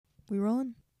We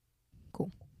rolling?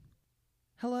 Cool.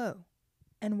 Hello,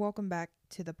 and welcome back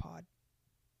to the pod.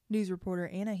 News reporter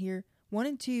Anna here.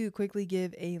 Wanted to quickly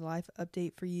give a life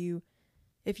update for you.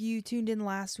 If you tuned in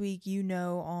last week, you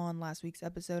know on last week's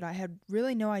episode, I had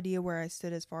really no idea where I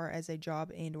stood as far as a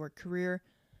job and or career.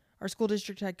 Our school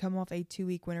district had come off a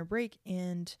 2-week winter break,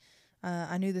 and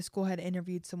I knew the school had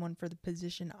interviewed someone for the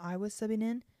position I was subbing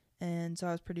in, and so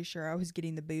I was pretty sure I was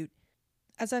getting the boot.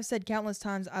 As I've said countless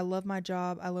times, I love my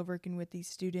job. I love working with these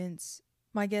students.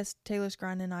 My guest, Taylor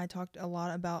Scrine, and I talked a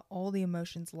lot about all the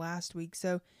emotions last week.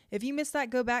 So if you missed that,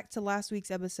 go back to last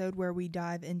week's episode where we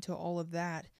dive into all of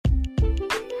that.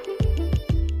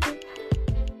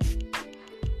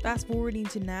 Fast forwarding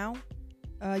to now,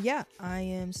 I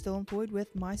am still employed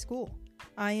with my school.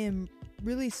 I am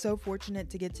really so fortunate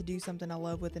to get to do something I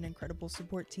love with an incredible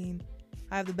support team.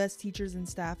 I have the best teachers and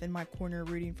staff in my corner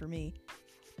rooting for me.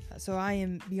 So I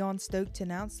am beyond stoked to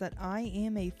announce that I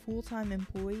am a full-time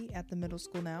employee at the middle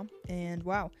school now. And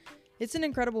wow, it's an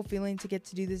incredible feeling to get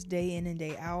to do this day in and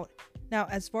day out. Now,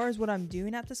 as far as what I'm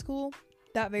doing at the school,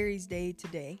 that varies day to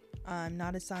day. I'm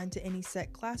not assigned to any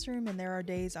set classroom, and there are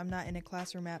days I'm not in a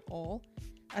classroom at all.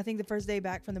 I think the first day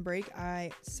back from the break,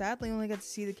 I sadly only got to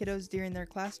see the kiddos during their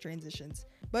class transitions.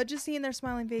 But just seeing their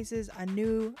smiling faces, I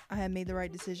knew I had made the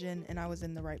right decision and I was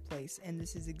in the right place. And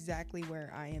this is exactly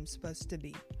where I am supposed to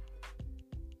be.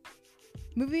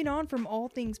 Moving on from all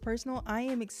things personal, I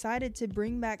am excited to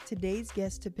bring back today's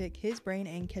guest to pick his brain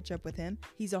and catch up with him.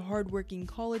 He's a hardworking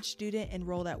college student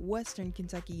enrolled at Western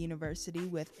Kentucky University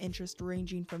with interests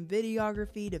ranging from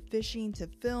videography to fishing to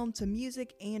film to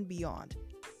music and beyond.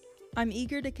 I'm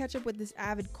eager to catch up with this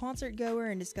avid concert goer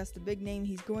and discuss the big name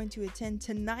he's going to attend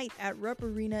tonight at Rupp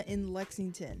Arena in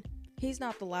Lexington. He's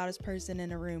not the loudest person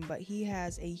in a room, but he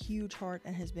has a huge heart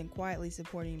and has been quietly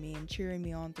supporting me and cheering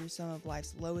me on through some of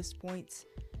life's lowest points.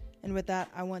 And with that,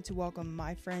 I want to welcome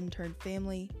my friend turned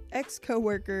family,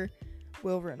 ex-coworker,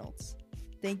 Will Reynolds.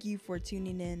 Thank you for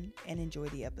tuning in and enjoy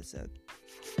the episode.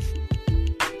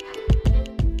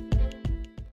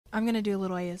 I'm going to do a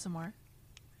little ASMR.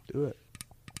 Do it.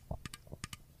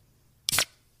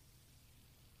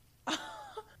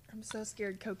 I'm so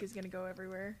scared Coke is going to go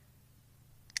everywhere.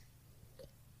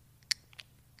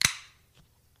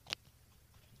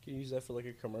 You can use that for like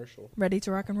a commercial. Ready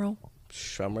to rock and roll?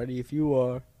 I'm ready if you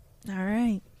are. All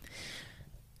right.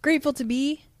 Grateful to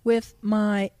be with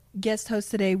my guest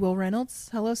host today, Will Reynolds.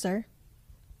 Hello, sir.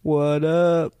 What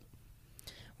up?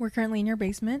 We're currently in your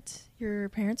basement, your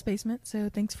parents' basement, so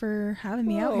thanks for having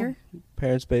me out here.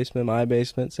 Parents' basement, my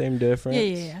basement, same difference.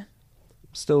 Yeah.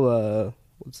 Still,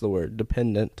 what's the word?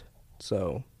 Dependent.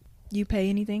 So. You pay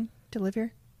anything to live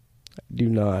here? I do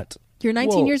not. You're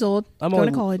 19 years old, going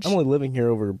to college. I'm only living here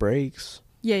over breaks.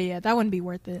 Yeah, that wouldn't be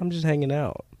worth it. I'm just hanging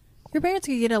out. Your parents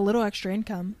could get a little extra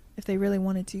income if they really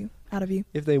wanted to out of you.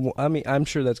 If they, I'm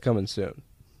sure that's coming soon.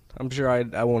 I'm sure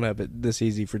I won't have it this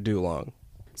easy for too long.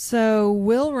 So,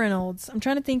 Will Reynolds, I'm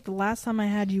trying to think the last time I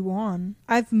had you on.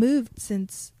 I've moved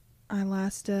since I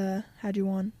last had you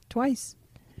on twice.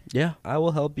 Yeah, I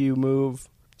will help you move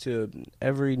to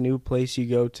every new place you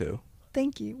go to.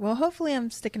 Thank you. Well, hopefully I'm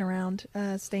sticking around,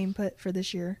 staying put for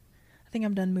this year. I think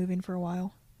I'm done moving for a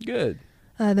while. Good.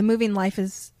 The moving life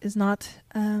is not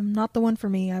the one for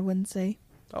me, I wouldn't say.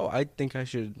 Oh, I think I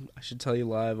should tell you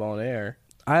live on air.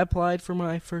 I applied for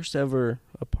my first ever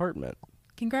apartment.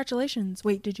 Congratulations.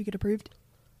 Wait, did you get approved?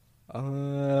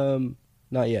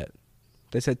 Not yet.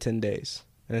 They said 10 days,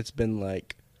 and it's been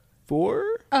like 4.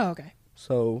 Oh, okay.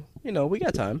 So, we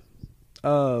got time.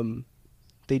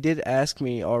 They did ask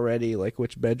me already, like,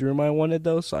 which bedroom I wanted,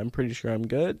 though, so I'm pretty sure I'm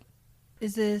good.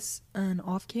 Is this an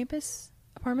off-campus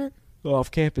apartment?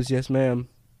 Off campus, yes, ma'am.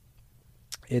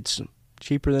 It's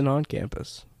cheaper than on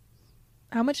campus.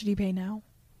 How much do you pay now?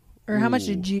 Or how much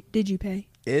did you pay?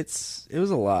 It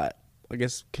was a lot. I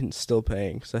guess still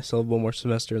paying, because I still have one more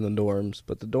semester in the dorms,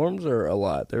 but the dorms are a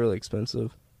lot. They're really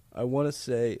expensive. I want to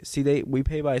say, we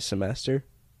pay by semester.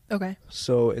 Okay.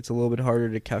 So it's a little bit harder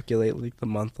to calculate like the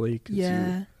monthly. Cause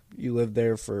yeah. You live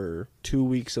there for 2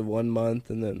 weeks of 1 month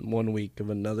and then 1 week of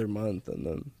another month and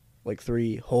then like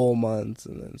 3 whole months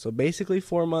and then so basically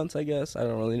 4 months, I guess. I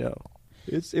don't really know.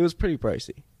 It was pretty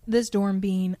pricey. This dorm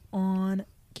being on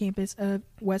campus of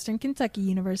Western Kentucky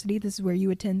University. This is where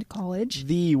you attend college.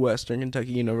 The Western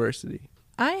Kentucky University.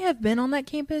 I have been on that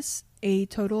campus a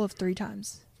total of 3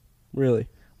 times. Really?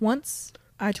 Once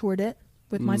I toured it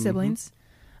with my siblings.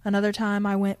 Another time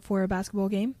I went for a basketball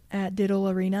game at Diddle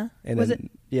Arena.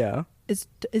 Yeah. Is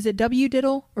it W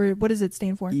Diddle or what does it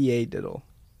stand for? EA Diddle.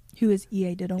 Who is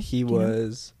EA Diddle? He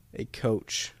was a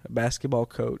coach, a basketball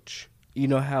coach. You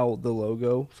know how the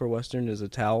logo for Western is a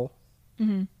towel?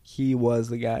 Mm-hmm. He was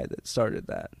the guy that started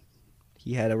that.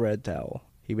 He had a red towel.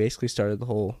 He basically started the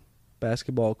whole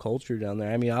basketball culture down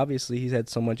there. I mean, obviously he's had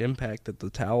so much impact that the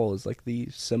towel is like the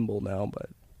symbol now, but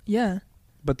Yeah.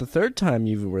 But the third time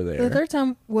you were there. The third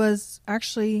time was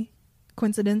actually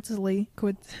coincidentally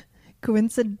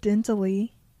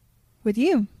with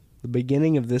you. The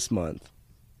beginning of this month.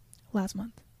 Last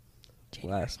month.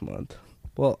 January. Last month.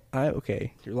 Well,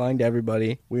 okay, you're lying to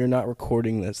everybody. We are not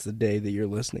recording this the day that you're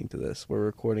listening to this. We're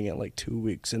recording it like 2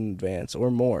 weeks in advance or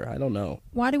more. I don't know.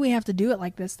 Why do we have to do it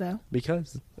like this, though?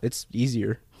 Because it's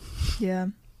easier. Yeah.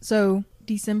 So,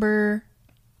 December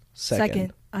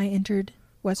 2nd, I entered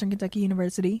Western Kentucky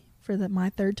University for my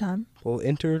third time. Well,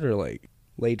 entered or like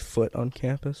laid foot on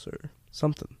campus or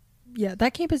something. Yeah,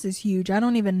 that campus is huge. I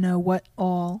don't even know what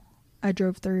all I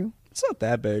drove through. It's not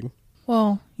that big.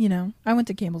 Well, you know, I went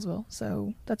to Campbellsville,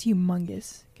 so that's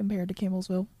humongous compared to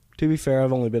Campbellsville. To be fair,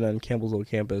 I've only been on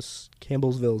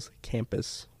Campbellsville's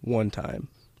campus one time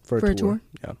for a tour.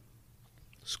 Yeah.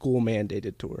 School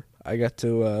mandated tour. I got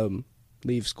to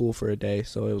leave school for a day,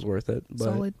 so it was worth it. But,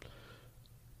 solid.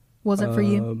 Wasn't for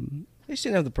you? They just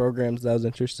didn't have the programs that I was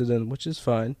interested in, which is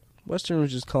fine. Western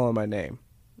was just calling my name.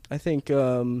 I think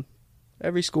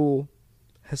every school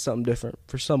has something different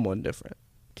for someone different.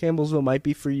 Campbellsville might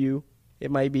be for you. It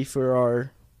might be for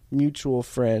our mutual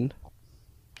friend,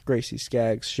 Gracie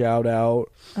Skaggs. Shout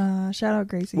out. Shout out,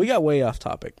 Gracie. We got way off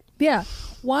topic. Yeah.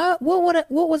 What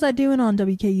was I doing on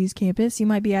WKU's campus, you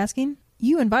might be asking?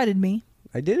 You invited me.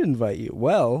 I did invite you.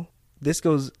 Well, this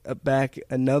goes back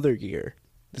another year.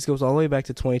 This goes all the way back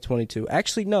to 2022.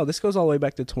 Actually, no, this goes all the way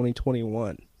back to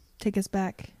 2021. Take us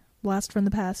back. Blast from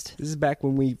the past. This is back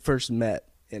when we first met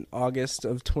in August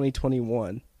of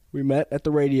 2021. We met at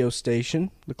the radio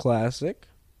station, the classic,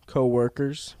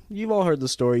 co-workers. You've all heard the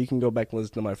story. You can go back and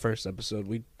listen to my first episode.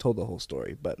 We told the whole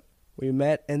story. But we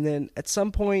met, and then at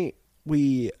some point,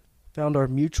 we found our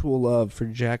mutual love for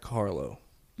Jack Harlow,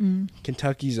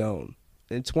 Kentucky's own.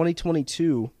 In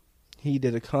 2022, he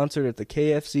did a concert at the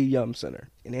KFC Yum Center.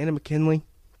 And Anna McKinley,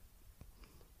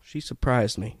 she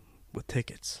surprised me with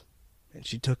tickets. And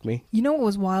she took me. You know what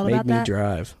was wild about that? Made me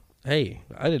drive. Hey,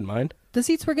 I didn't mind. The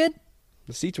seats were good?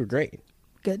 The seats were great.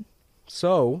 Good.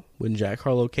 So, when Jack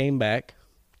Harlow came back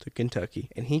to Kentucky,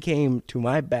 and he came to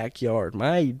my backyard,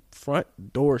 my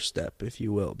front doorstep, if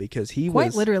you will, because he Quite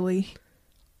was literally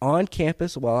on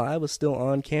campus while I was still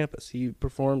on campus. He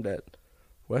performed at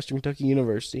Western Kentucky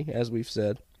University, as we've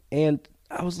said. And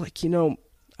I was like,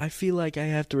 I feel like I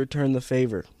have to return the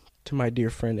favor to my dear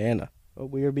friend Anna.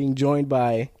 We are being joined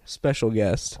by special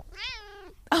guest,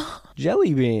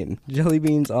 Jelly Bean. Jelly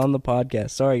Bean's on the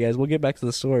podcast. Sorry, guys. We'll get back to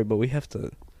the story, but we have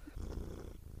to.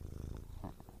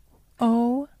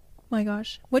 Oh, my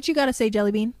gosh. What you got to say,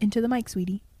 Jelly Bean? Into the mic,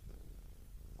 sweetie.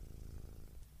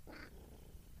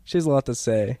 She has a lot to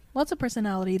say. Lots of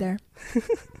personality there.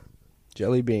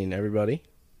 Jelly Bean, everybody.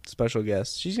 Special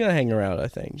guest. She's going to hang around, I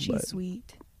think. She's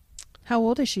sweet. How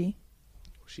old is she?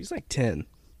 She's like 10.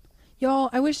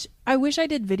 Y'all, I wish I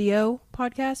did video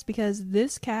podcast because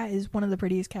this cat is one of the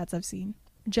prettiest cats I've seen.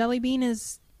 Jelly Bean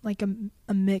is like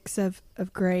a mix of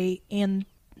gray and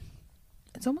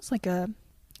it's almost like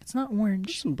it's not orange.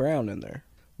 There's some brown in there.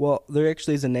 Well, there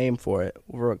actually is a name for it,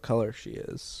 for what color she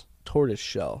is. Tortoise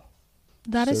shell.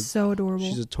 That is so adorable.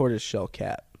 She's a tortoise shell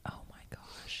cat. Oh my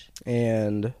gosh.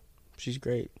 And she's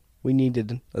great. We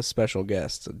needed a special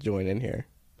guest to join in here.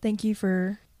 Thank you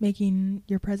for making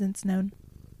your presence known.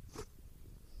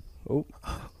 Oh,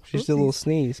 she's a little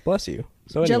sneeze. Bless you.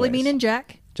 So Jelly Bean and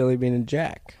Jack. Jelly Bean and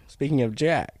Jack. Speaking of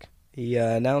Jack, he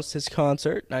announced his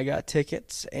concert, and I got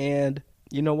tickets. And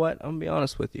you know what? I'm going to be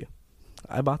honest with you.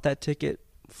 I bought that ticket,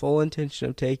 full intention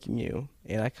of taking you,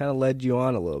 and I kind of led you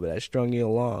on a little bit. I strung you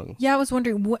along. Yeah, I was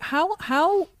wondering, how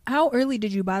early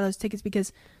did you buy those tickets?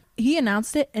 Because he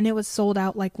announced it, and it was sold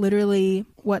out, like, literally,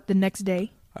 the next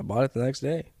day? I bought it the next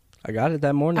day. I got it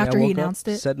that morning. After I woke he announced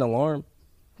up, it? set an alarm.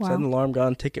 Wow. Set an alarm, got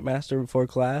on Ticketmaster before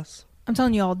class. I'm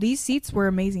telling you all, these seats were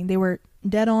amazing. They were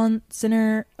dead on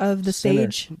center of the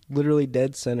stage. Literally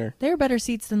dead center. They were better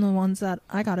seats than the ones that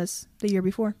I got us the year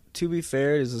before. To be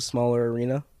fair, it is a smaller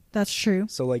arena. That's true.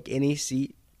 So, like, any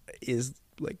seat is,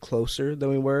 like, closer than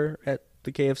we were at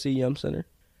the KFC Yum Center.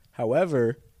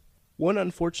 However, one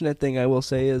unfortunate thing I will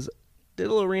say is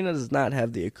Diddle Arena does not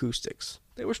have the acoustics.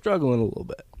 They were struggling a little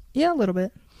bit. Yeah, a little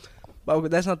bit. But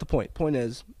that's not the point. Point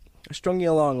is, I strung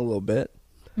you along a little bit,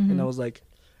 and I was like,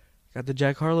 got the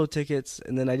Jack Harlow tickets,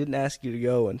 and then I didn't ask you to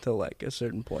go until, like, a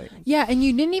certain point. Yeah, and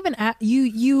you didn't even I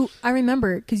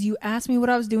remember, because you asked me what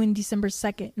I was doing December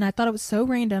 2nd, and I thought it was so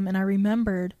random, and I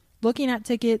remembered looking at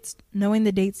tickets, knowing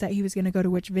the dates that he was going to go to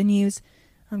which venues.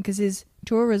 because his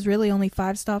tour was really only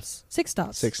 6 stops. 6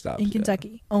 stops in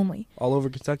Kentucky only. All over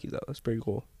Kentucky, though. That's pretty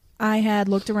cool. I had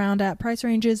looked around at price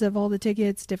ranges of all the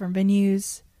tickets, different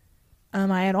venues.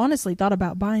 I had honestly thought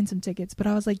about buying some tickets, but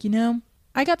I was like,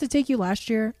 I got to take you last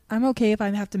year. I'm okay if I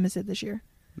have to miss it this year.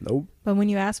 Nope. But when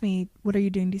you asked me, what are you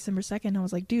doing December 2nd? I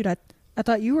was like, dude, I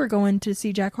thought you were going to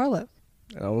see Jack Harlow.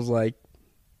 And I was like,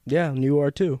 yeah, and you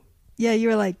are too. Yeah, you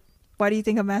were like, why do you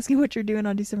think I'm asking what you're doing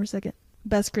on December 2nd?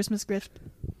 Best Christmas gift.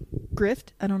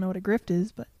 Grift? I don't know what a grift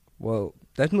is, but. Well,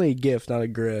 definitely a gift, not a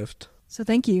grift. So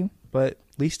thank you. But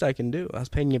least I can do. I was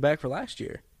paying you back for last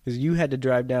year because you had to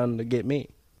drive down to get me.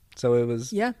 So it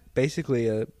was basically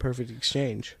a perfect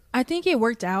exchange. I think it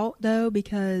worked out, though,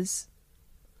 because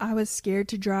I was scared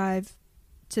to drive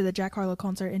to the Jack Harlow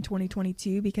concert in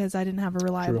 2022 because I didn't have a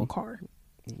reliable car.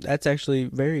 That's actually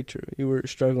very true. You were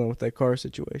struggling with that car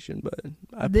situation, but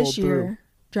I this pulled year, through.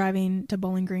 Driving to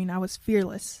Bowling Green, I was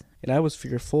fearless. And I was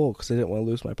fearful because I didn't want to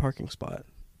lose my parking spot.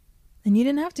 And you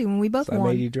didn't have to when we both won.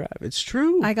 I made you drive. It's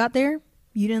true. I got there.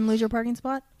 You didn't lose your parking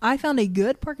spot. I found a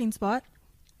good parking spot.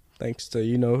 Thanks to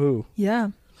you-know-who.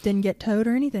 Yeah. Didn't get towed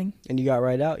or anything. And you got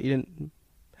right out. You didn't.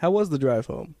 How was the drive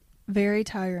home? Very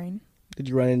tiring. Did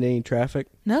you run into any traffic?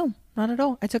 No, not at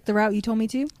all. I took the route you told me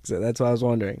to. So that's what I was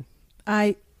wondering.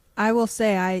 I will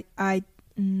say I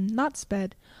not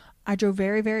sped. I drove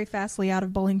very, very fastly out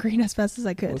of Bowling Green as fast as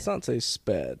I could. Let's not say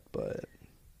sped, but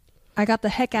I got the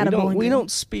heck out of Bowling Green. We don't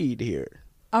speed here.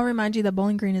 I'll remind you that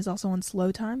Bowling Green is also on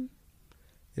slow time.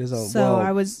 It is on, so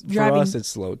I was driving. For us, it's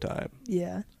slow time.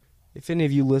 Yeah. If any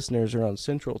of you listeners are on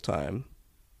Central Time,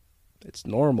 it's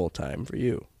normal time for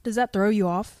you. Does that throw you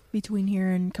off between here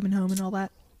and coming home and all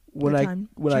that? When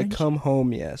I come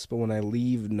home, yes, but when I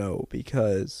leave, no,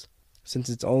 because since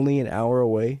it's only an hour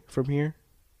away from here,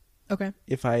 okay.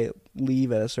 If I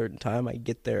leave at a certain time, I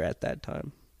get there at that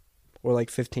time, or like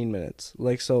 15 minutes.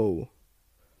 Like so,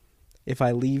 if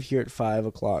I leave here at 5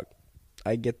 o'clock,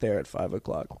 I get there at 5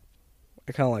 o'clock.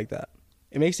 I kind of like that.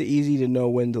 It makes it easy to know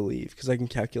when to leave because I can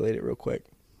calculate it real quick.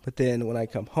 But then when I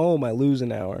come home, I lose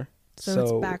an hour. So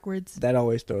it's backwards. That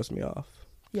always throws me off.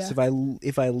 Yeah. So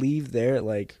if I leave there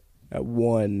at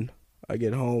 1, I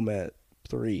get home at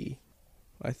 3.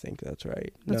 I think that's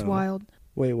right. That's wild.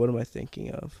 Wait, what am I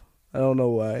thinking of? I don't know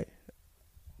why.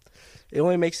 It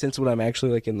only makes sense when I'm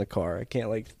actually in the car. I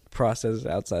can't process it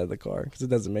outside of the car because it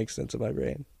doesn't make sense in my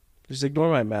brain. Just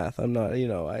ignore my math. I'm not,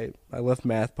 I left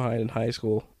math behind in high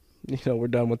school. We're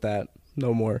done with that.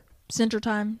 No more. Central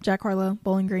Time, Jack Harlow,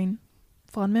 Bowling Green.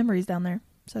 Fond memories down there.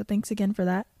 So thanks again for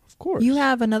that. Of course. You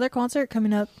have another concert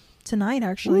coming up tonight,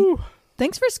 actually. Woo.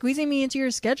 Thanks for squeezing me into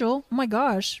your schedule. Oh my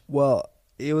gosh. Well,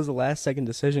 it was a last second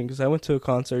decision because I went to a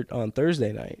concert on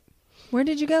Thursday night. Where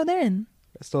did you go then?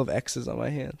 I still have X's on my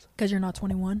hands. Because you're not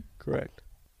 21? Correct.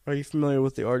 Are you familiar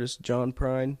with the artist John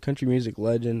Prine? Country music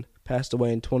legend. Passed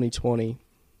away in 2020.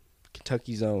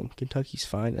 Kentucky's own. Kentucky's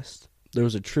finest. There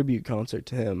was a tribute concert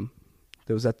to him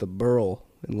that was at the Burl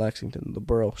in Lexington. The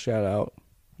Burl, shout out.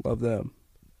 Love them.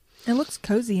 It looks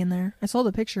cozy in there. I saw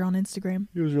the picture on Instagram.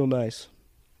 It was real nice.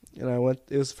 And I went,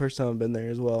 it was the first time I've been there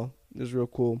as well. It was real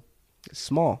cool. It's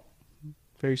small.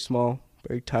 Very small.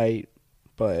 Very tight.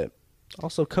 But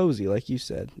also cozy, like you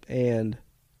said. And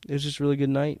it was just a really good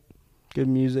night. Good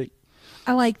music.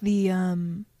 I like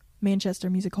the Manchester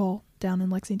Music Hall down in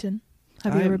Lexington.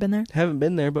 Have you ever been there? Haven't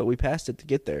been there, but we passed it to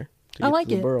get there. I like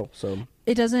to the it. Burl, so.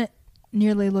 It doesn't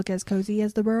nearly look as cozy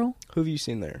as the Burl. Who have you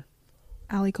seen there?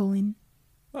 Allie Colleen.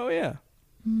 Oh, yeah.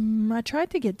 I tried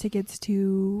to get tickets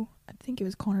to, I think it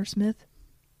was Connor Smith.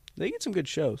 They get some good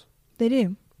shows. They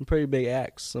do. Some pretty big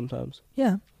acts sometimes.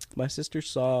 Yeah. My sister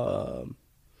saw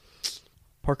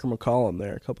Parker McCollum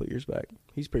there a couple of years back.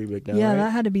 He's pretty big now, yeah, right?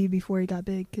 that had to be before he got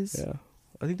big. Yeah.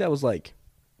 I think that was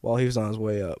while he was on his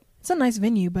way up. It's a nice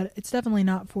venue, but it's definitely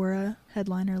not for a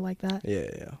headliner like that.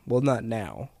 Yeah. Well, not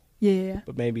now. Yeah.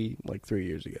 But maybe 3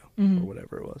 years ago or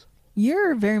whatever it was.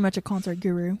 You're very much a concert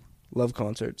guru. Love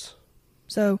concerts.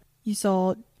 So you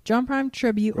saw John Prine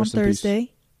tribute Rest on in peace.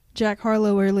 Thursday, Jack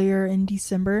Harlow earlier in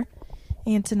December,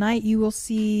 and tonight you will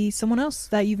see someone else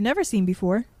that you've never seen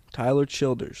before. Tyler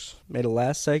Childers made a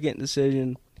last-second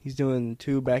decision. He's doing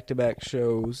 2 back-to-back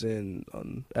shows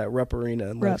at Rupp Arena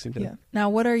in Lexington. Yeah. Now,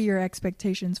 what are your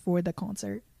expectations for the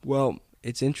concert? Well,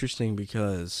 it's interesting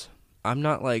because I'm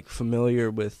not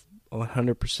familiar with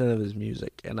 100% of his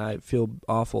music, and I feel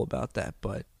awful about that.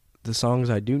 But the songs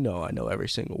I do know, I know every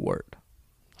single word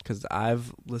because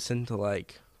I've listened to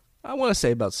I want to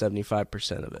say about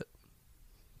 75% of it.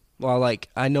 Well,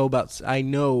 I know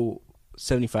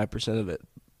 75% of it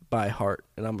by heart,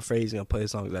 and I'm afraid he's going to play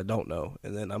songs I don't know,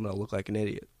 and then I'm going to look like an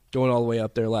idiot. Going all the way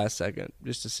up there last second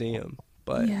just to see him.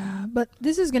 But yeah, but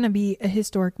this is going to be a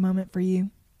historic moment for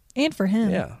you and for him.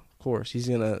 yeah, of course, he's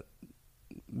going to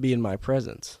be in my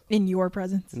presence. In your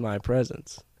presence. In my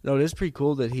presence. No, it is pretty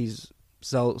cool that he's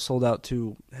sold out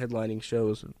 2 headlining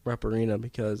shows at Rupp Arena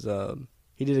because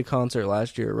he did a concert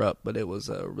last year at Rupp, but it was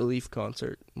a relief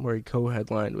concert where he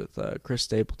co-headlined with Chris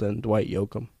Stapleton and Dwight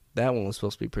Yoakam. That one was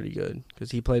supposed to be pretty good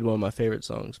because he played one of my favorite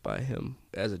songs by him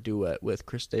as a duet with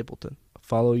Chris Stapleton.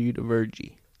 Follow You to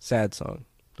Virgie. Sad song.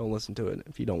 Don't listen to it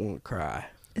if you don't want to cry.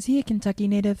 Is he a Kentucky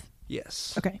native?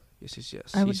 Yes. Okay.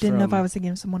 Yes. I didn't know if I was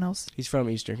thinking of someone else. He's from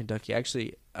Eastern Kentucky.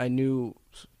 Actually, I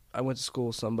went to school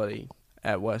with somebody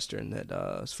at Western that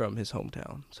is from his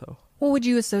hometown. So. What would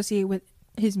you associate with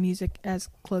his music as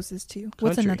closest to?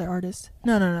 What's Country. another artist?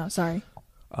 No. Sorry.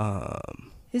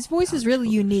 His voice is Tyler really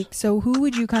Childers. unique. So who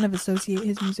would you kind of associate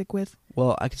his music with?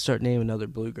 Well, I could start naming other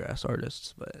bluegrass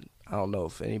artists, but I don't know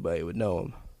if anybody would know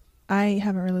them. I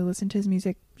haven't really listened to his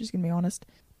music. Just gonna be honest.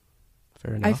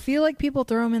 Fair enough. I feel like people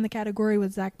throw him in the category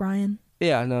with Zach Bryan.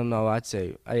 Yeah, no. I'd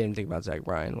say I didn't think about Zach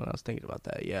Bryan when I was thinking about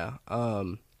that. Yeah.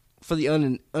 For the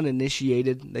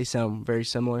uninitiated, they sound very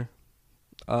similar.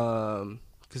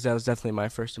 Because that was definitely my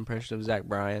first impression of Zach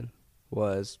Bryan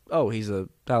was, he's a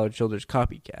Tyler Childers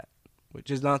copycat, which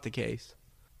is not the case.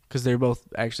 Because they're both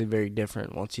actually very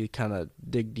different once you kind of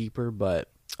dig deeper.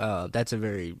 But that's a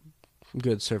very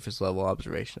good surface level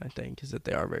observation, I think, is that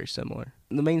they are very similar.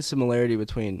 The main similarity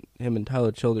between him and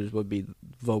Tyler Childers would be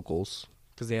vocals,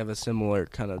 because they have a similar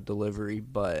kind of delivery,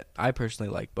 but I personally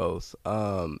like both.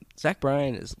 Zach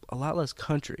Bryan is a lot less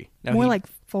country. Now More like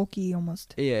folky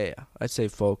almost. Yeah. I'd say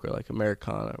folk or like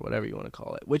Americana or whatever you want to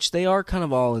call it, which they are kind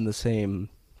of all in the same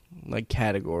like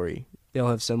category. They all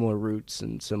have similar roots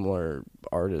and similar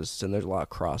artists, and there's a lot of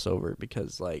crossover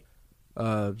because like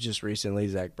just recently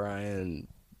Zach Bryan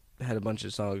had a bunch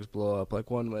of songs blow up,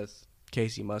 like one with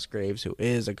Casey Musgraves, who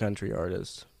is a country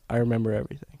artist. I Remember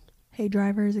Everything. Hey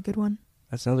Driver is a good one.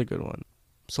 That's another good one.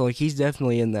 So like he's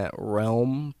definitely in that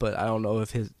realm, but I don't know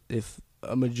if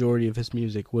a majority of his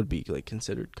music would be like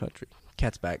considered country.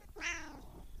 Cat's back.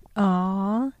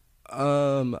 Aww.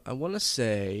 I want to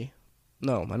say,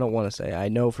 no, I don't want to say. I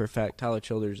know for a fact Tyler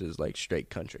Childers is like straight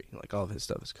country. Like all of his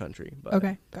stuff is country. But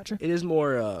Okay, gotcha. it is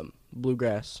more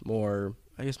bluegrass, more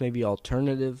I guess maybe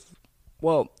alternative.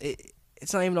 Well,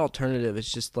 it's not even alternative.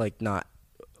 It's just like not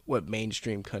what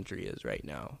mainstream country is right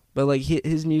now. But like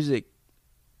his music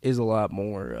is a lot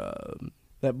more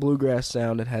that bluegrass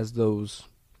sound. It has those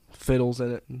fiddles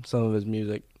in it in some of his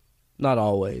music. Not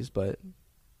always, but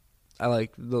I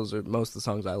like those. Are most of the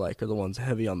songs I like are the ones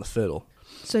heavy on the fiddle.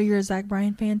 So you're a Zach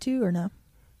Bryan fan too, or no?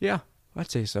 Yeah,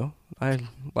 I'd say so. I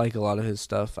like a lot of his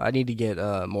stuff. I need to get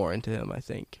more into him, I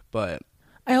think. But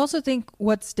I also think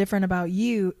what's different about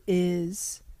you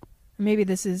is, maybe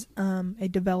this is a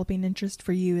developing interest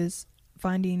for you, is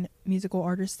finding musical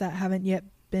artists that haven't yet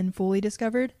been fully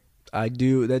discovered. I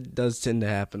do. That does tend to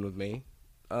happen with me.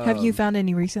 Have you found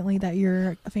any recently that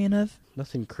you're a fan of?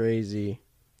 Nothing crazy.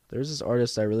 There's this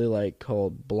artist I really like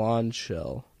called Blonde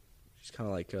Shell. She's kind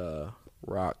of like a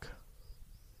rock,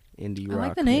 indie rock,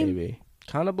 like the name. maybe.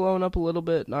 Kind of blowing up a little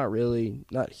bit. Not really.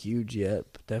 Not huge yet,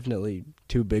 but definitely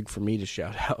too big for me to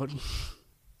shout out.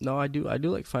 No, I do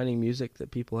like finding music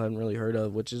that people haven't really heard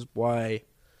of, which is why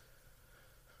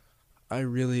I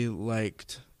really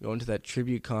liked going to that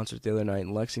tribute concert the other night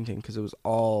in Lexington, because it was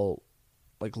all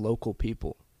like local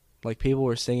people. Like people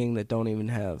were singing that don't even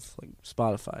have like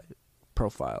Spotify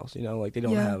profiles, you know, like they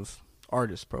don't have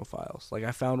artist profiles. Like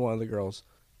I found one of the girls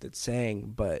that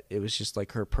sang, but it was just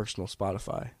like her personal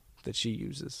Spotify that she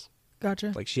uses.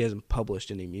 Gotcha. Like she hasn't published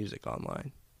any music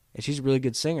online. And she's a really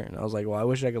good singer. And I was like, well, I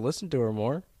wish I could listen to her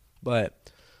more.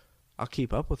 But I'll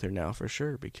keep up with her now for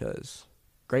sure, because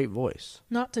great voice.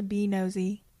 Not to be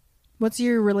nosy, what's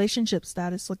your relationship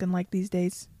status looking like these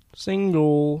days?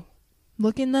 Single.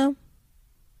 Looking though?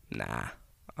 Nah.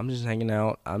 I'm just hanging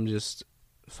out. I'm just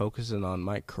focusing on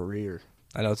my career.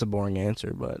 I know it's a boring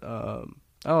answer, but I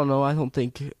don't know.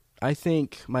 I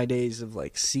think my days of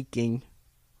like seeking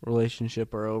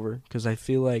relationship are over, because I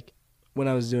feel like when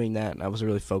I was doing that, I was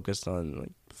really focused on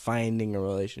like finding a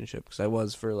relationship, because I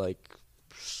was for like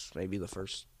maybe the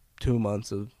first 2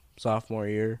 months of sophomore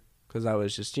year, because I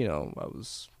was just, I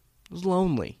was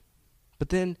lonely. But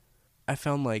then I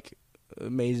found like an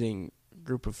amazing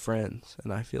group of friends,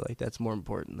 and I feel like that's more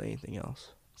important than anything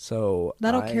else. So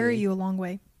That'll carry you a long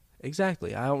way.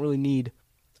 Exactly. I don't really need,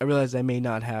 I realize I may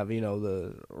not have,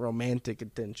 the romantic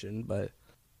attention, but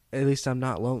at least I'm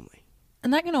not lonely.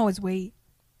 And that can always wait.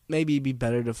 Maybe it'd be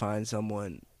better to find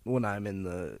someone when I'm in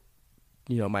the,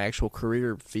 my actual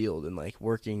career field and like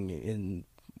working in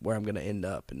where I'm going to end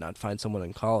up and not find someone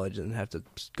in college and have to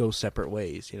go separate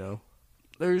ways, you know.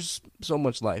 There's so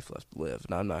much life left to live,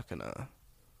 and I'm not going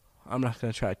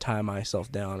to try to tie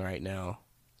myself down right now.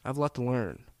 I have a lot to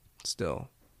learn still.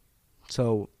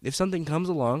 So, if something comes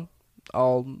along,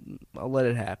 I'll let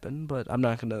it happen, but I'm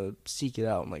not going to seek it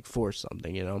out and like force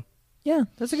something, you know. Yeah,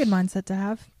 that's a good mindset to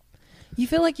have. You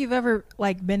feel like you've ever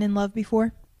like been in love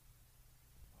before?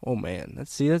 Oh man,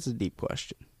 that's a deep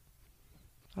question.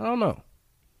 I don't know.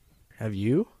 Have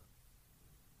you?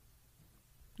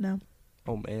 No.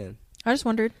 Oh man. I just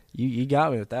wondered. You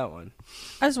got me with that one.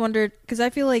 I just wondered because I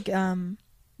feel like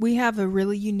we have a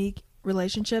really unique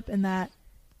relationship in that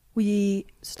we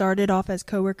started off as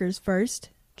coworkers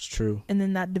first. It's true. And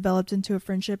then that developed into a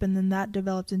friendship, and then that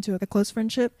developed into a close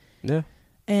friendship. Yeah.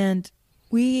 And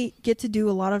we get to do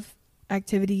a lot of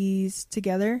activities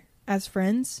together as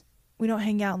friends. We don't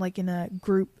hang out like in a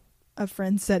group of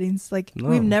friend settings. Like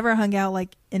we've never hung out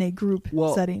like in a group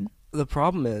setting. The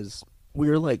problem is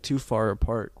we're like too far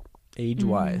apart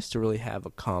age-wise to really have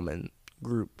a common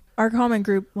group. Our common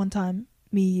group one time,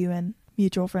 me, you, and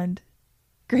mutual friend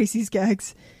Gracie's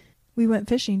Gags, we went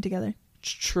fishing together.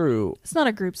 It's true. It's not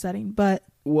a group setting, but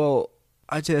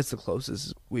I'd say that's the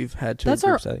closest we've had to a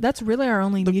group setting. That's really our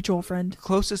only mutual friend. The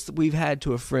closest we've had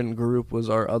to a friend group was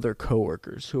our other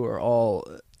coworkers who are all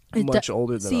much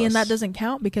older than us. See, and that doesn't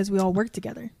count because we all work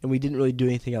together. And we didn't really do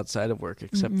anything outside of work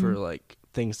except for like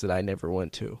things that I never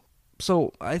went to.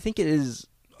 So I think it is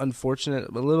unfortunate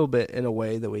a little bit in a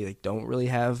way that we like don't really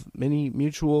have many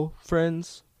mutual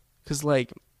friends. Because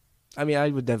like, I mean, I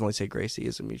would definitely say Gracie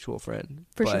is a mutual friend.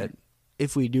 For but sure.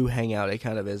 If we do hang out, it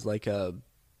kind of is like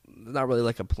not really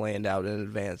like a planned out in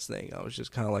advance thing. I was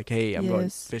just kind of like, hey, I'm going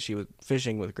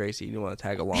fishing with Gracie. You want to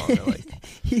tag along? And like,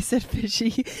 he said fishy.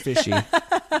 Fishy.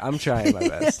 I'm trying my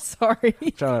best. Sorry.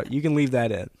 You can leave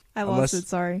that in. I lost it,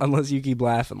 sorry. Unless you keep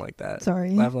laughing like that.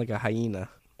 Sorry. Laughing like a hyena.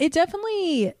 It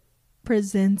definitely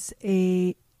presents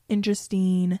a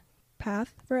interesting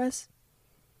path for us.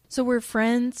 So we're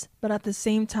friends, but at the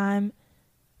same time,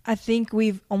 I think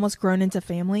we've almost grown into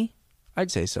family.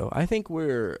 I'd say so. I think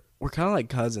we're kind of like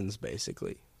cousins,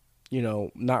 basically. You know,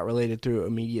 not related through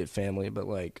immediate family, but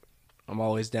like I'm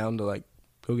always down to like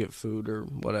go get food or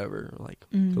whatever. Like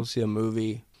go see a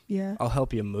movie. Yeah. I'll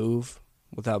help you move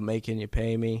without making you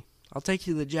pay me. I'll take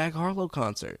you to the Jack Harlow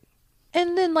concert.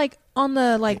 And then like on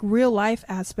the like real life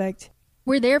aspect,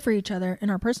 we're there for each other in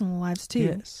our personal lives too.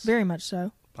 Yes. Very much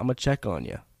so. I'm going to check on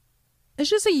you. It's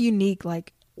just a unique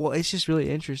like. Well, it's just really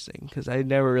interesting because I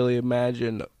never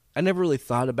really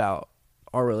thought about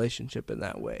our relationship in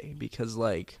that way because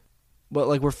like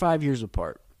we're 5 years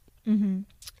apart. Mm-hmm.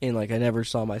 And like I never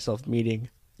saw myself meeting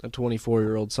a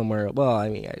 24-year-old somewhere. Well, I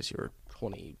mean, I guess you were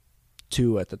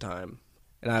 22 at the time.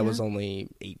 And I was only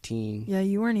 18. Yeah,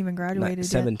 you weren't even graduated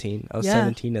 17. yet. I was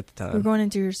 17 at the time. We're going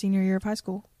into your senior year of high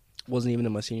school. Wasn't even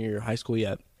in my senior year of high school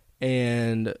yet.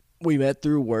 And we met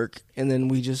through work, and then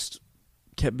we just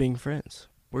kept being friends.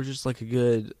 We're just like a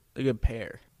good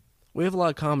pair. We have a lot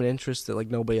of common interests that like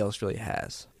nobody else really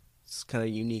has. It's kind of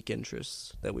unique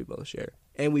interests that we both share.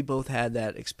 And we both had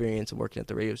that experience of working at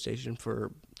the radio station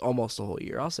for almost a whole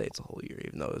year. I'll say it's a whole year,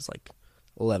 even though it was like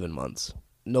 11 months.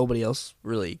 Nobody else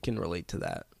really can relate to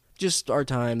that. Just our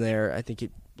time there, I think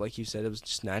it, like you said, it was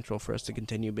just natural for us to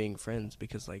continue being friends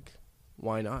because, like,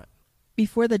 why not?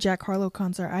 Before the Jack Harlow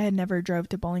concert, I had never drove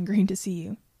to Bowling Green to see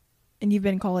you. And you've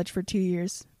been in college for 2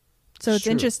 years. So it's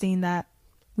interesting that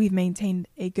we've maintained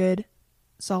a good,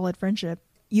 solid friendship.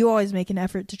 You always make an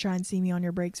effort to try and see me on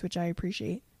your breaks, which I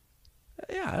appreciate.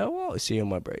 Yeah, I will always see you on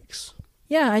my breaks.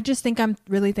 Yeah, I just think I'm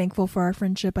really thankful for our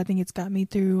friendship. I think it's got me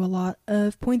through a lot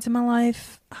of points in my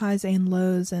life, highs and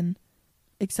lows, and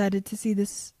excited to see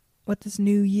what this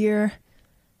new year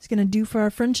is going to do for our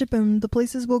friendship and the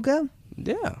places we'll go.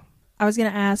 Yeah. I was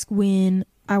going to ask when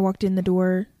I walked in the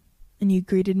door and you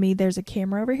greeted me, there's a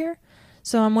camera over here.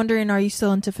 So I'm wondering, are you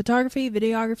still into photography,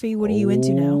 videography? What are you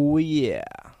into now? Oh, yeah.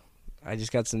 I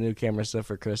just got some new camera stuff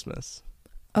for Christmas.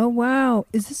 Oh, wow.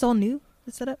 Is this all new,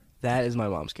 the setup? That is my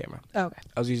mom's camera. Oh, okay.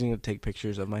 I was using it to take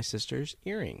pictures of my sister's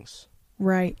earrings.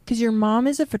 Right. Because your mom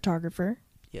is a photographer.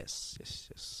 Yes.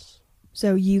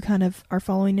 So you kind of are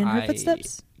following in her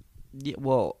footsteps? Yeah,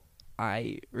 well,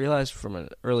 I realized from an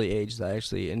early age that I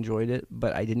actually enjoyed it,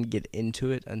 but I didn't get into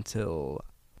it until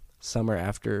summer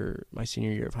after my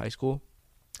senior year of high school.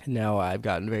 And now I've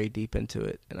gotten very deep into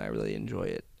it, and I really enjoy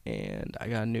it. And I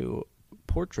got a new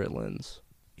portrait lens,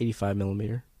 85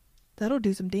 millimeter. That'll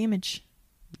do some damage.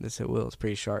 Yes, it will. It's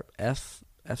pretty sharp.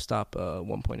 F-stop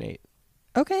 1.8.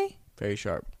 Okay. Very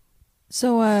sharp.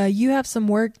 So you have some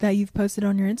work that you've posted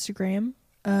on your Instagram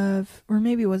or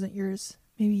maybe it wasn't yours.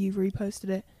 maybe you've reposted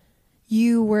it.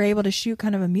 You were able to shoot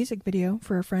kind of a music video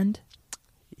for a friend.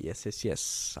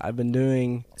 Yes. I've been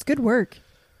doing... It's good work.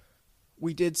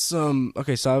 We did some...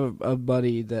 Okay, so I have a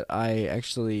buddy that I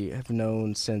actually have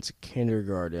known since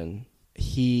kindergarten.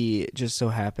 He just so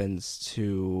happens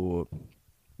to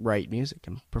write music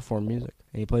and perform music.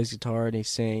 And he plays guitar and he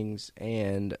sings,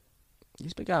 and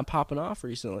he's been kind of popping off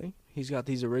recently. He's got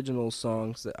these original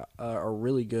songs that are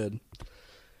really good.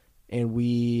 And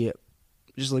we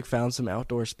just like found some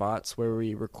outdoor spots where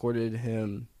we recorded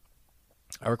him.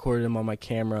 I recorded him on my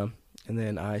camera, and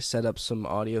then I set up some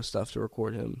audio stuff to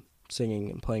record him singing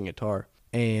and playing guitar.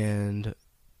 And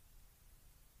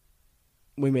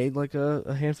we made like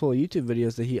a handful of YouTube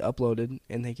videos that he uploaded,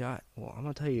 and they got, well, I'm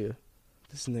going to tell you,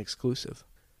 this is an exclusive.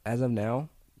 As of now,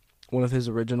 one of his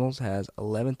originals has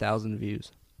 11,000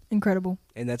 views. Incredible.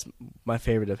 And that's my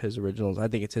favorite of his originals. I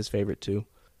think it's his favorite too.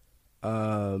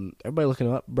 Everybody looking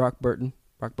him up. Brock Burton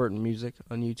Music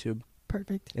on YouTube.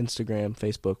 Perfect. Instagram,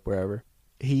 Facebook, wherever.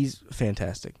 He's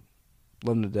fantastic.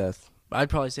 Love him to death. I'd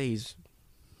probably say he's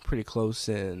pretty close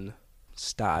in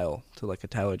style to like a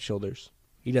Tyler Childers.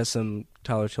 He does some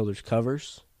Tyler Childers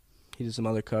covers. He does some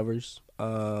other covers.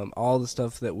 All the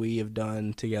stuff that we have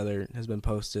done together has been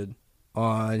posted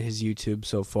on his YouTube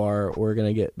so far. We're going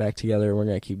to get back together. We're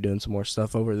going to keep doing some more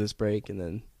stuff over this break and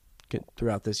then get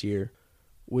throughout this year.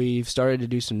 We've started to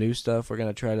do some new stuff. We're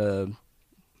going to try to, I'm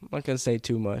not going to say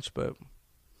too much, but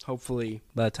hopefully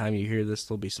by the time you hear this,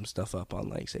 there'll be some stuff up on,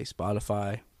 like, say,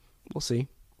 Spotify. We'll see.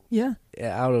 Yeah.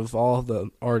 Out of all the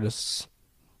artists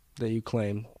that you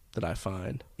claim that I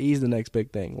find, he's the next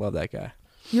big thing. Love that guy.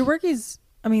 Your work is,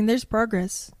 there's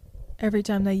progress every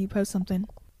time that you post something.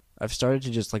 I've started to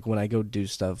just, like, when I go do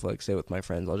stuff, like, say, with my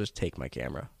friends, I'll just take my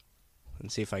camera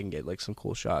and see if I can get, like, some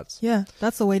cool shots. Yeah,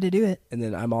 that's the way to do it. And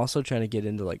then I'm also trying to get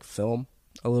into, like, film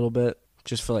a little bit,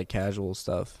 just for, like, casual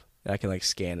stuff. I can, like,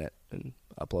 scan it and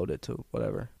upload it to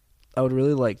whatever. I would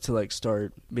really like to, like,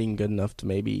 start being good enough to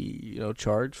maybe,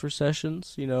 charge for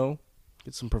sessions,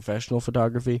 get some professional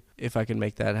photography. If I can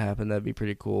make that happen, that'd be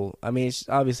pretty cool. It's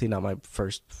obviously not my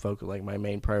first focus, like, my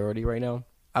main priority right now.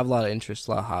 I have a lot of interests,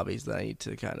 a lot of hobbies that I need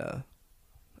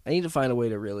to find a way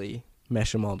to really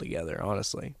mesh them all together,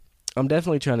 honestly. I'm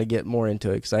definitely trying to get more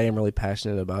into it because I am really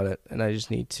passionate about it, and I just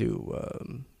need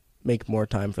to make more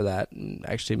time for that and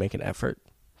actually make an effort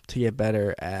to get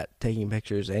better at taking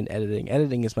pictures and editing.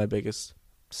 Editing is my biggest,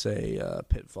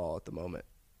 pitfall at the moment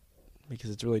because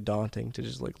it's really daunting to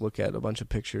just, like, look at a bunch of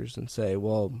pictures and say,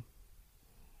 well,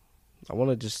 I want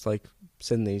to just, like,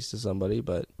 send these to somebody,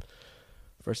 but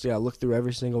first, I look through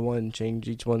every single one, change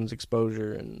each one's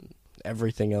exposure and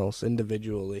everything else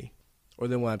individually. Or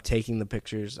then when I'm taking the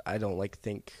pictures, I don't, like,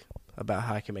 think about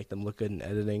how I can make them look good in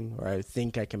editing, or I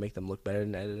think I can make them look better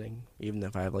in editing, even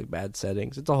if I have, like, bad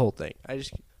settings. It's a whole thing. I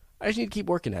just need to keep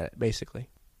working at it, basically.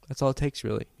 That's all it takes,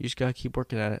 really. You just gotta keep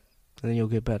working at it, and then you'll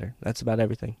get better. That's about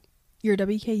everything. You're a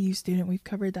WKU student. We've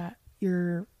covered that.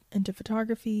 You're into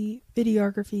photography,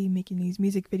 videography, making these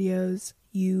music videos.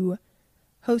 You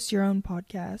host your own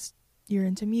podcast. You're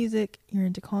into music. You're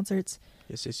into concerts.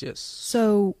 Yes.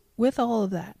 So with all of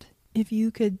that, if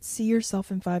you could see yourself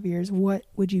in 5 years, what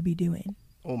would you be doing?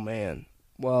 Oh, man.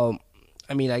 Well,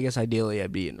 I guess ideally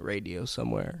I'd be in radio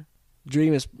somewhere.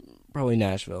 Dream is probably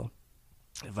Nashville,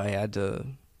 if I had to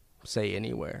say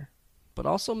anywhere. But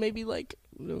also maybe, like,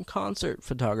 concert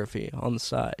photography on the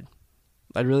side.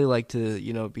 I'd really like to,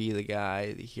 be the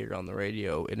guy here on the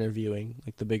radio interviewing,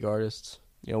 like, the big artists.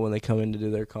 When they come in to do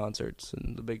their concerts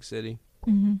in the big city.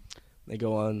 Mm-hmm. They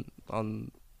go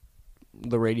on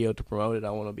the radio to promote it. I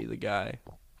want to be the guy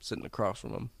sitting across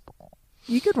from them.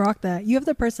 You could rock that. You have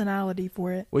the personality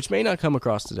for it. Which may not come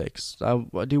across today, because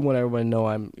I do want everybody to know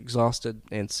I'm exhausted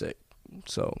and sick.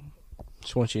 So,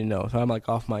 just want you to know, if I'm, like,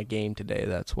 off my game today,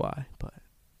 that's why. But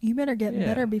you better get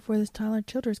better before this Tyler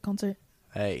Childers concert.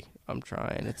 Hey, I'm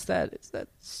trying. It's that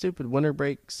stupid winter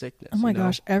break sickness. Oh my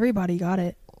gosh, everybody got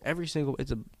it. Every single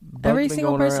person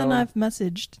around. I've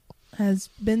messaged has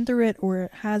been through it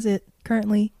or has it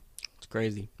currently. It's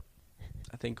crazy.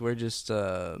 I think we're just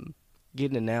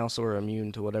getting it now, so we're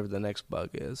immune to whatever the next bug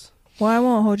is. Well, I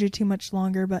won't hold you too much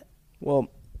longer, but... Well,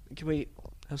 can we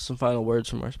have some final words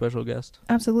from our special guest?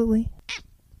 Absolutely.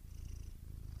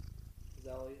 Is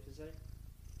that all you have to say?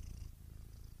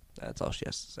 That's all she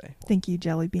has to say. Thank you,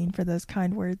 Jelly Bean, for those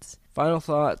kind words. Final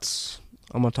thoughts.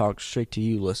 I'm going to talk straight to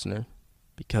you, listener,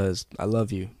 because I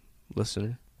love you,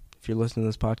 listener. If you're listening to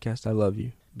this podcast, I love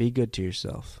you. Be good to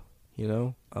yourself,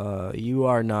 You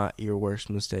are not your worst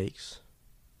mistakes.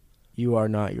 You are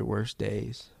not your worst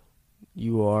days.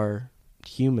 You are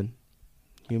human.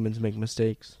 Humans make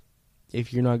mistakes.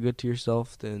 If you're not good to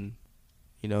yourself, then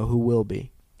who will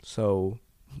be. So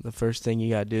the first thing you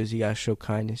got to do is you got to show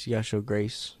kindness. You got to show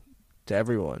grace to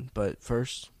everyone. But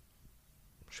first,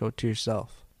 show it to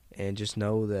yourself. And just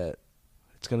know that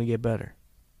it's going to get better.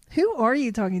 Who are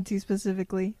you talking to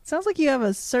specifically? Sounds like you have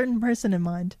a certain person in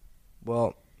mind.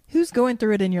 Well, who's going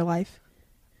through it in your life?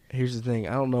 Here's the thing.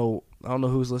 I don't know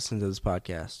who's listening to this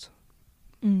podcast.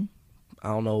 I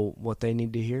don't know what they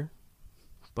need to hear.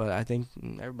 But I think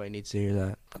everybody needs to hear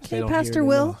that. Okay, Pastor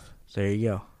Will. So there you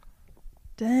go.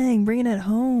 Dang, bringing it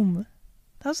home.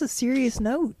 That was a serious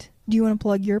note. Do you want to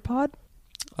plug your pod?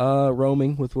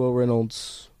 Roaming with Will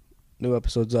Reynolds. New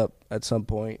episodes up at some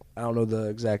point. I don't know the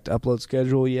exact upload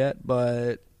schedule yet,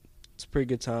 but it's a pretty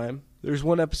good time. There's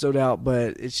one episode out,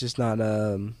 but it's just not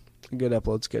a good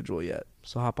upload schedule yet.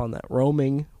 So hop on that.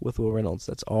 Roaming with Will Reynolds.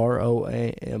 That's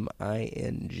ROAMING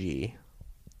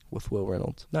with Will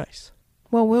Reynolds. Nice.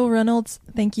 Well, Will Reynolds,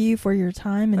 thank you for your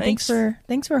time, and thanks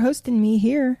for hosting me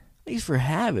here. Thanks for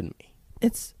having me.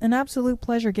 It's an absolute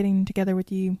pleasure getting together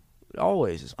with you.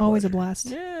 Always is a pleasure. Always a blast.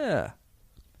 Yeah.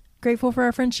 Grateful for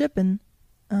our friendship, and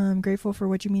grateful for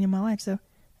what you mean in my life. So,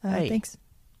 thanks.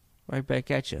 Right back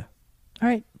at you. All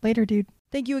right, later, dude.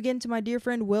 Thank you again to my dear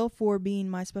friend Will for being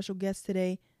my special guest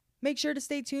today. Make sure to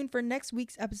stay tuned for next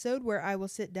week's episode where I will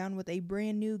sit down with a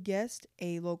brand new guest,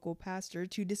 a local pastor,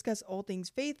 to discuss all things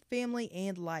faith, family,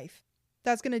 and life.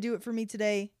 That's going to do it for me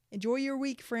today. Enjoy your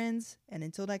week, friends, and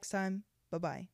until next time, bye-bye.